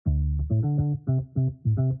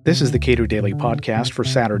This is the Cato Daily Podcast for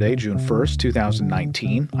Saturday, June 1st,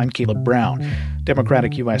 2019. I'm Caleb Brown.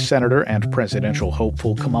 Democratic U.S. Senator and presidential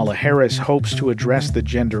hopeful Kamala Harris hopes to address the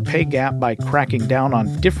gender pay gap by cracking down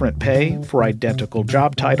on different pay for identical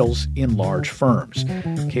job titles in large firms.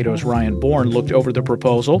 Cato's Ryan Bourne looked over the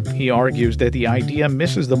proposal. He argues that the idea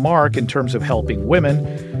misses the mark in terms of helping women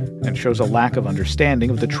and shows a lack of understanding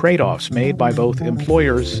of the trade-offs made by both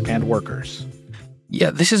employers and workers. Yeah,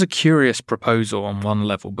 this is a curious proposal on one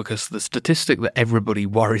level because the statistic that everybody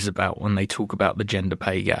worries about when they talk about the gender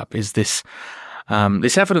pay gap is this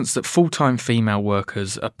evidence that full-time female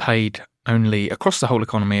workers are paid only across the whole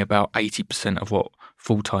economy about 80% of what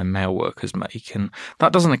full-time male workers make. And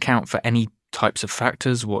that doesn't account for any types of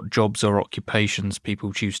factors, what jobs or occupations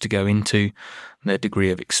people choose to go into, their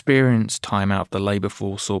degree of experience, time out of the labour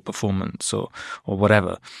force or performance or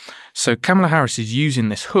whatever. So Kamala Harris is using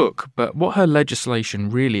this hook, but what her legislation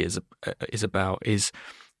really is about is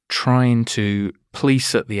trying to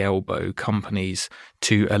police at the elbow companies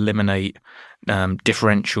to eliminate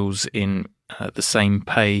differentials in the same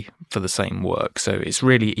pay for the same work. So it's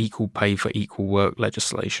really equal pay for equal work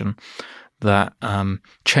legislation that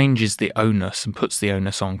changes the onus and puts the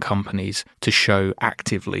onus on companies to show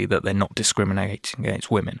actively that they're not discriminating against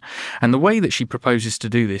women. And the way that she proposes to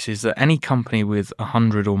do this is that any company with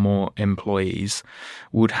 100 or more employees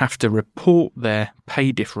would have to report their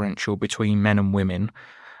pay differential between men and women,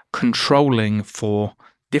 controlling for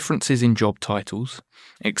differences in job titles,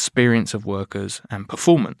 experience of workers, and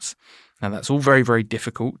performance. Now, that's all very, very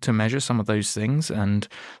difficult to measure some of those things and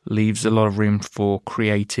leaves a lot of room for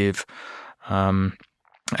creative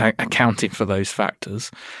accounting for those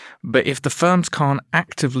factors. But if the firms can't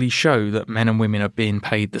actively show that men and women are being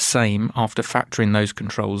paid the same after factoring those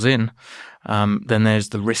controls in, then there's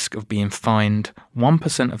the risk of being fined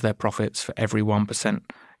 1% of their profits for every 1%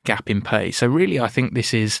 gap in pay. So really, I think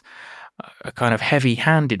this is a kind of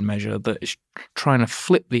heavy-handed measure that is trying to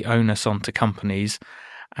flip the onus onto companies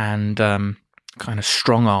and kind of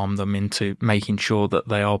strong-arm them into making sure that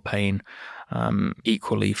they are paying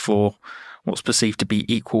equally for what's perceived to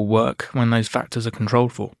be equal work when those factors are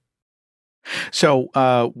controlled for. So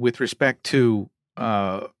with respect to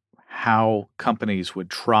how companies would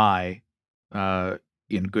try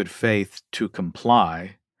in good faith to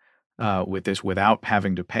comply with this without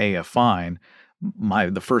having to pay a fine,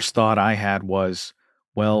 the first thought I had was,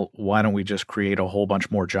 well, why don't we just create a whole bunch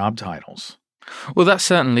more job titles? Well, that's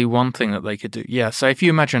certainly one thing that they could do. Yeah, so if you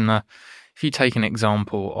imagine if you take an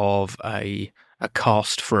example of a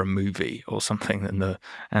cast for a movie or something,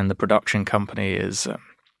 and the production company is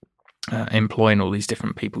employing all these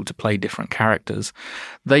different people to play different characters,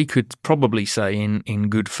 they could probably say in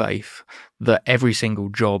good faith that every single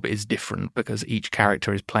job is different because each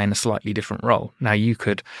character is playing a slightly different role. Now, you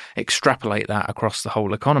could extrapolate that across the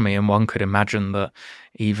whole economy, and one could imagine that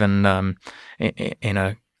even in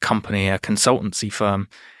a company, a consultancy firm,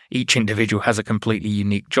 each individual has a completely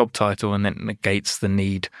unique job title, and then negates the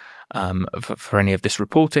need for any of this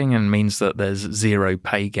reporting and means that there's zero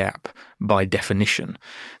pay gap by definition.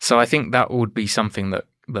 So I think that would be something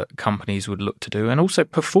that companies would look to do. And also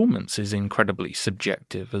performance is incredibly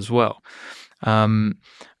subjective as well.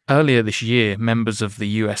 Earlier this year, members of the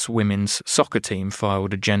US women's soccer team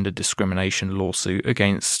filed a gender discrimination lawsuit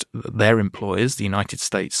against their employers, the United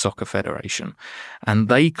States Soccer Federation, and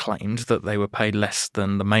they claimed that they were paid less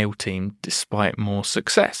than the male team despite more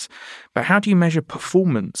success. But how do you measure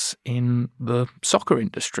performance in the soccer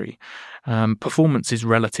industry? Performance is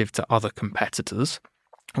relative to other competitors.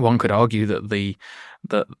 One could argue that the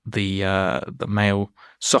male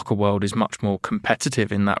soccer world is much more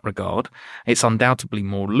competitive in that regard. It's undoubtedly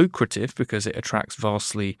more lucrative because it attracts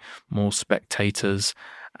vastly more spectators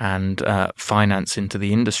and finance into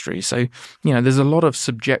the industry. So, there's a lot of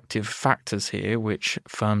subjective factors here which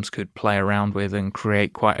firms could play around with and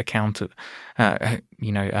create quite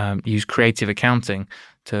use creative accounting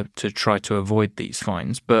to try to avoid these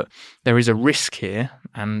fines. But there is a risk here,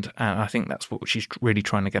 and I think that's what she's really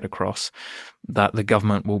trying to get across, that the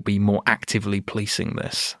government will be more actively policing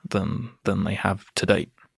this than they have to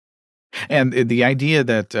date. And the idea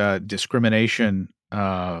that discrimination,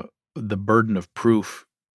 the burden of proof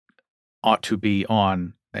ought to be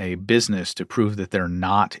on a business to prove that they're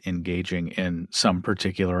not engaging in some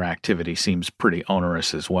particular activity seems pretty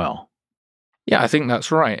onerous as well. Yeah, I think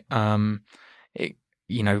that's right.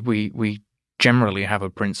 We generally have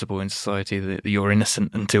a principle in society that you're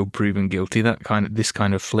innocent until proven guilty. This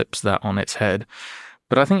kind of flips that on its head.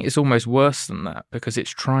 But I think it's almost worse than that because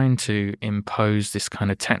it's trying to impose this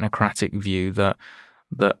kind of technocratic view that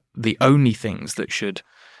the only things that should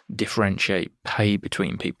differentiate pay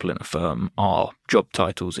between people in a firm are job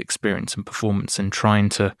titles, experience, and performance, and trying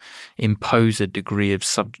to impose a degree of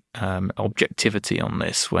objectivity on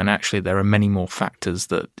this when actually there are many more factors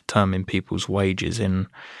that determine people's wages in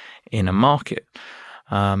a market.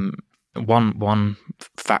 One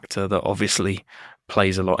factor that obviously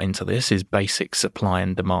plays a lot into this is basic supply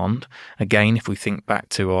and demand. Again, if we think back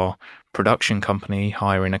to our production company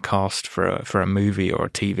hiring a cast for a movie or a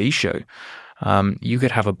TV show, you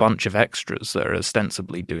could have a bunch of extras that are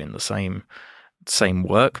ostensibly doing the same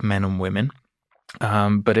work, men and women.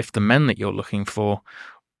 But if the men that you're looking for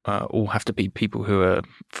all have to be people who are,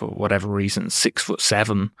 for whatever reason,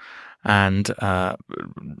 6'7" and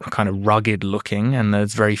kind of rugged looking, and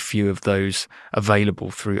there's very few of those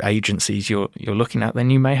available through agencies you're looking at, then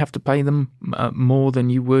you may have to pay them more than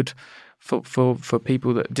you would for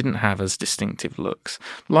people that didn't have as distinctive looks.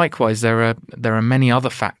 Likewise, there are many other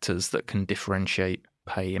factors that can differentiate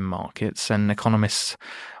pay in markets, and economists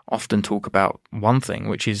often talk about one thing,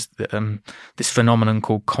 which is this phenomenon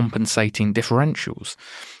called compensating differentials.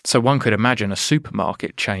 So one could imagine a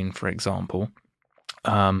supermarket chain, for example,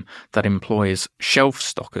 that employs shelf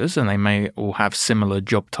stockers, and they may all have similar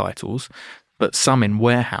job titles, but some in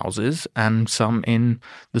warehouses and some in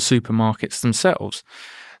the supermarkets themselves.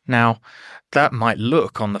 Now, that might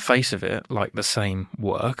look on the face of it like the same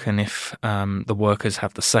work, and if the workers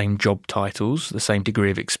have the same job titles, the same degree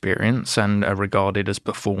of experience, and are regarded as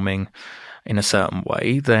performing in a certain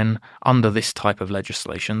way, then under this type of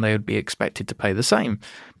legislation, they would be expected to pay the same.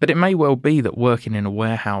 But it may well be that working in a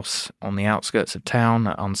warehouse on the outskirts of town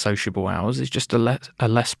at unsociable hours is just a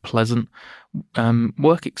less pleasant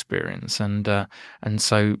work experience, and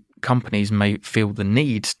so companies may feel the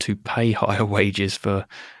need to pay higher wages for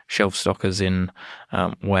shelf stockers in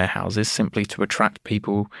warehouses simply to attract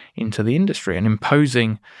people into the industry, and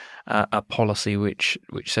imposing a policy which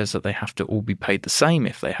says that they have to all be paid the same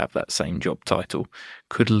if they have that same job title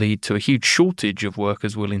could lead to a huge shortage of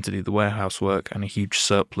workers willing to do the warehouse work and a huge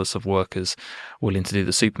surplus of workers willing to do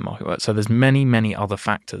the supermarket work. So there's many, many other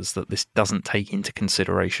factors that this doesn't take into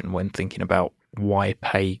consideration when thinking about why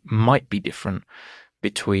pay might be different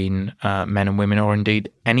between men and women, or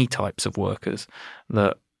indeed any types of workers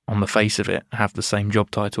that on the face of it have the same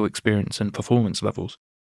job title, experience, and performance levels.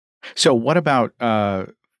 So what about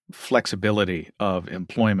flexibility of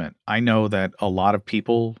employment? I know that a lot of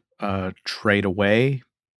people trade away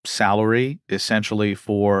salary essentially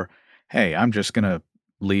for, hey, I'm just going to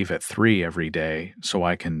leave at 3 every day so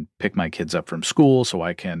I can pick my kids up from school, so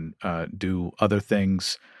I can do other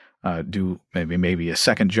things, do maybe a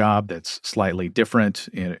second job that's slightly different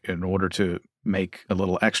in order to make a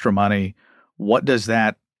little extra money. What does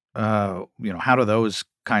that, how do those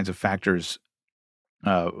kinds of factors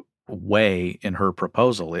weigh in her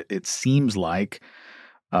proposal? It seems like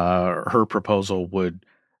her proposal would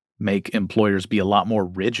make employers be a lot more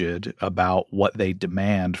rigid about what they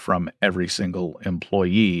demand from every single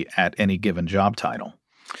employee at any given job title.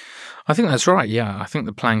 I think that's right, yeah. I think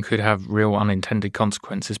the plan could have real unintended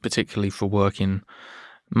consequences, particularly for working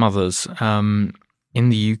mothers. In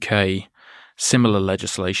the UK, similar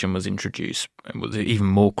legislation was introduced. It was even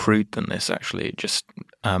more crude than this, actually. It just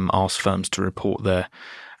asked firms to report their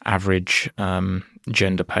average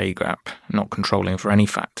gender pay gap, not controlling for any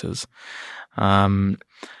factors.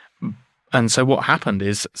 And so what happened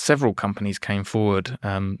is several companies came forward.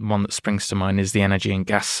 One that springs to mind is the energy and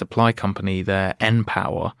gas supply company, their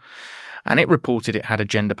npower, and it reported it had a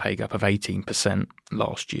gender pay gap of 18%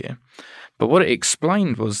 last year. But what it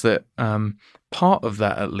explained was that part of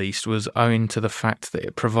that, at least, was owing to the fact that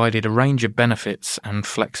it provided a range of benefits and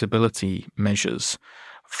flexibility measures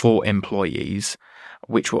for employees,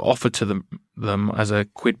 which were offered to them as a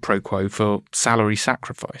quid pro quo for salary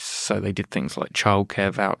sacrifice. So they did things like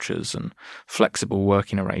childcare vouchers and flexible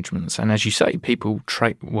working arrangements. And as you say, people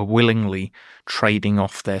were willingly trading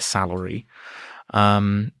off their salary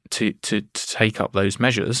to take up those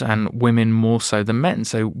measures, and women more so than men.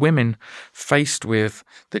 So women, faced with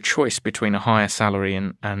the choice between a higher salary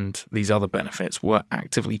and these other benefits, were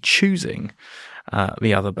actively choosing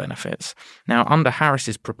the other benefits. Now, under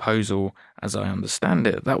Harris's proposal, as I understand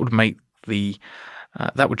it, that would make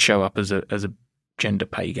that would show up as a gender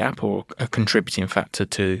pay gap, or a contributing factor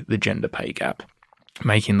to the gender pay gap,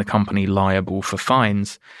 making the company liable for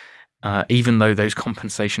fines, even though those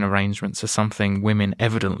compensation arrangements are something women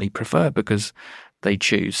evidently prefer because they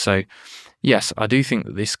choose. So, yes, I do think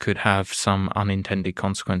that this could have some unintended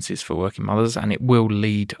consequences for working mothers, and it will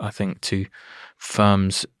lead, I think, to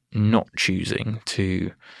firms not choosing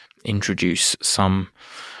to introduce some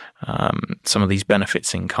of these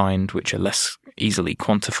benefits in kind, which are less easily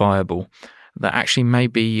quantifiable, that actually may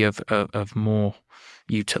be of more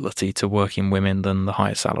utility to working women than the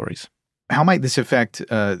higher salaries. How might this affect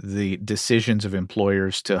the decisions of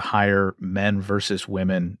employers to hire men versus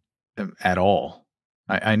women at all?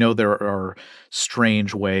 I know there are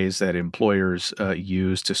strange ways that employers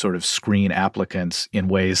use to sort of screen applicants in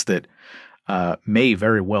ways that may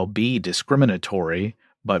very well be discriminatory,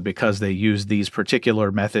 but because they use these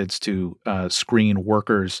particular methods to screen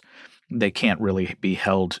workers, they can't really be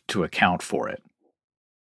held to account for it.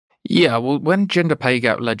 Yeah, well, when gender pay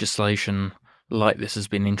gap legislation like this has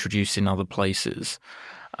been introduced in other places,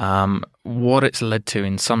 what it's led to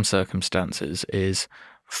in some circumstances is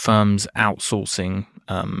firms outsourcing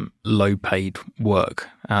low-paid work,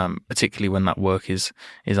 particularly when that work is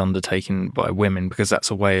undertaken by women, because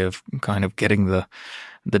that's a way of kind of getting the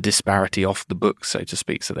disparity off the books, so to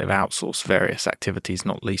speak. So they've outsourced various activities,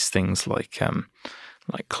 not least things like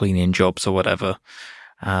cleaning jobs or whatever.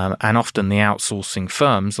 And often the outsourcing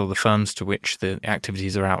firms, or the firms to which the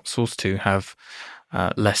activities are outsourced to, have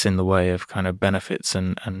less in the way of kind of benefits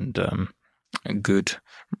and good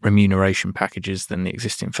remuneration packages than the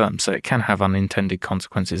existing firms. So it can have unintended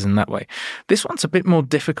consequences in that way. This one's a bit more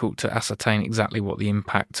difficult to ascertain exactly what the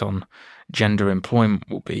impact on gender employment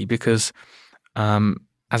will be, because,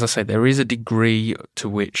 as I say, there is a degree to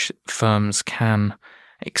which firms can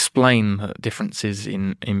explain that differences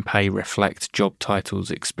in pay reflect job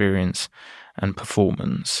titles, experience, and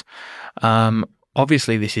performance.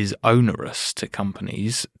 Obviously, this is onerous to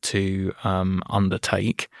companies to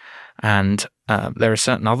undertake, and there are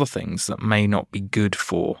certain other things that may not be good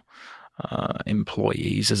for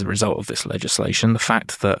employees as a result of this legislation. The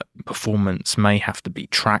fact that performance may have to be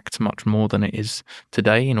tracked much more than it is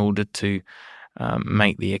today in order to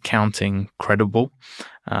make the accounting credible.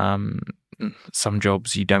 Some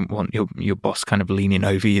jobs you don't want your boss kind of leaning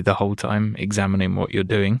over you the whole time, examining what you're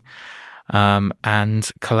doing. And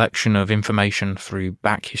collection of information through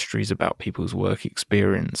back histories about people's work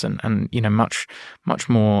experience and much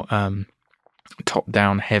more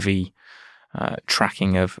top-down heavy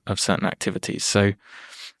tracking of certain activities. So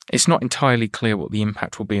it's not entirely clear what the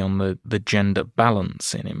impact will be on the gender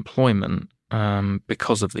balance in employment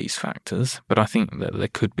because of these factors, but I think that there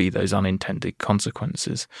could be those unintended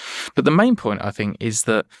consequences. But the main point, I think, is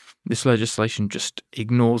that this legislation just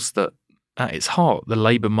ignores that at its heart, the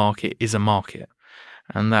labour market is a market,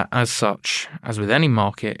 and that as such, as with any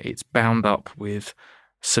market, it's bound up with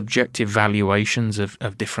subjective valuations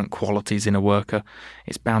of different qualities in a worker.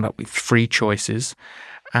 It's bound up with free choices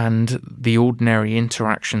and the ordinary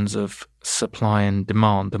interactions of supply and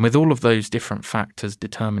demand. And with all of those different factors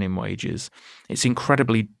determining wages, it's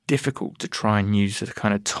incredibly difficult to try and use a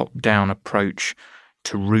kind of top-down approach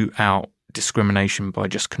to root out discrimination by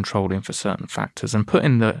just controlling for certain factors. And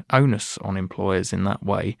putting the onus on employers in that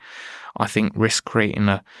way, I think, risk creating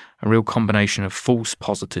a real combination of false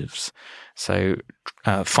positives. So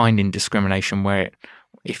finding discrimination where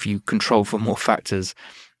if you control for more factors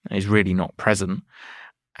is really not present.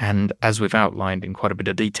 And as we've outlined in quite a bit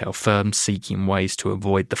of detail, firms seeking ways to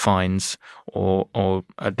avoid the fines or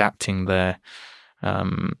adapting their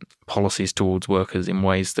policies towards workers in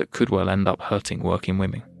ways that could well end up hurting working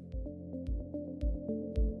women.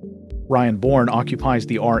 Ryan Bourne occupies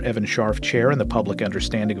the R. Evan Scharf Chair in the Public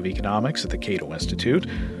Understanding of Economics at the Cato Institute.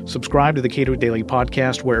 Subscribe to the Cato Daily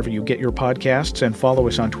Podcast wherever you get your podcasts and follow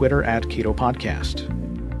us on Twitter @Cato Podcast.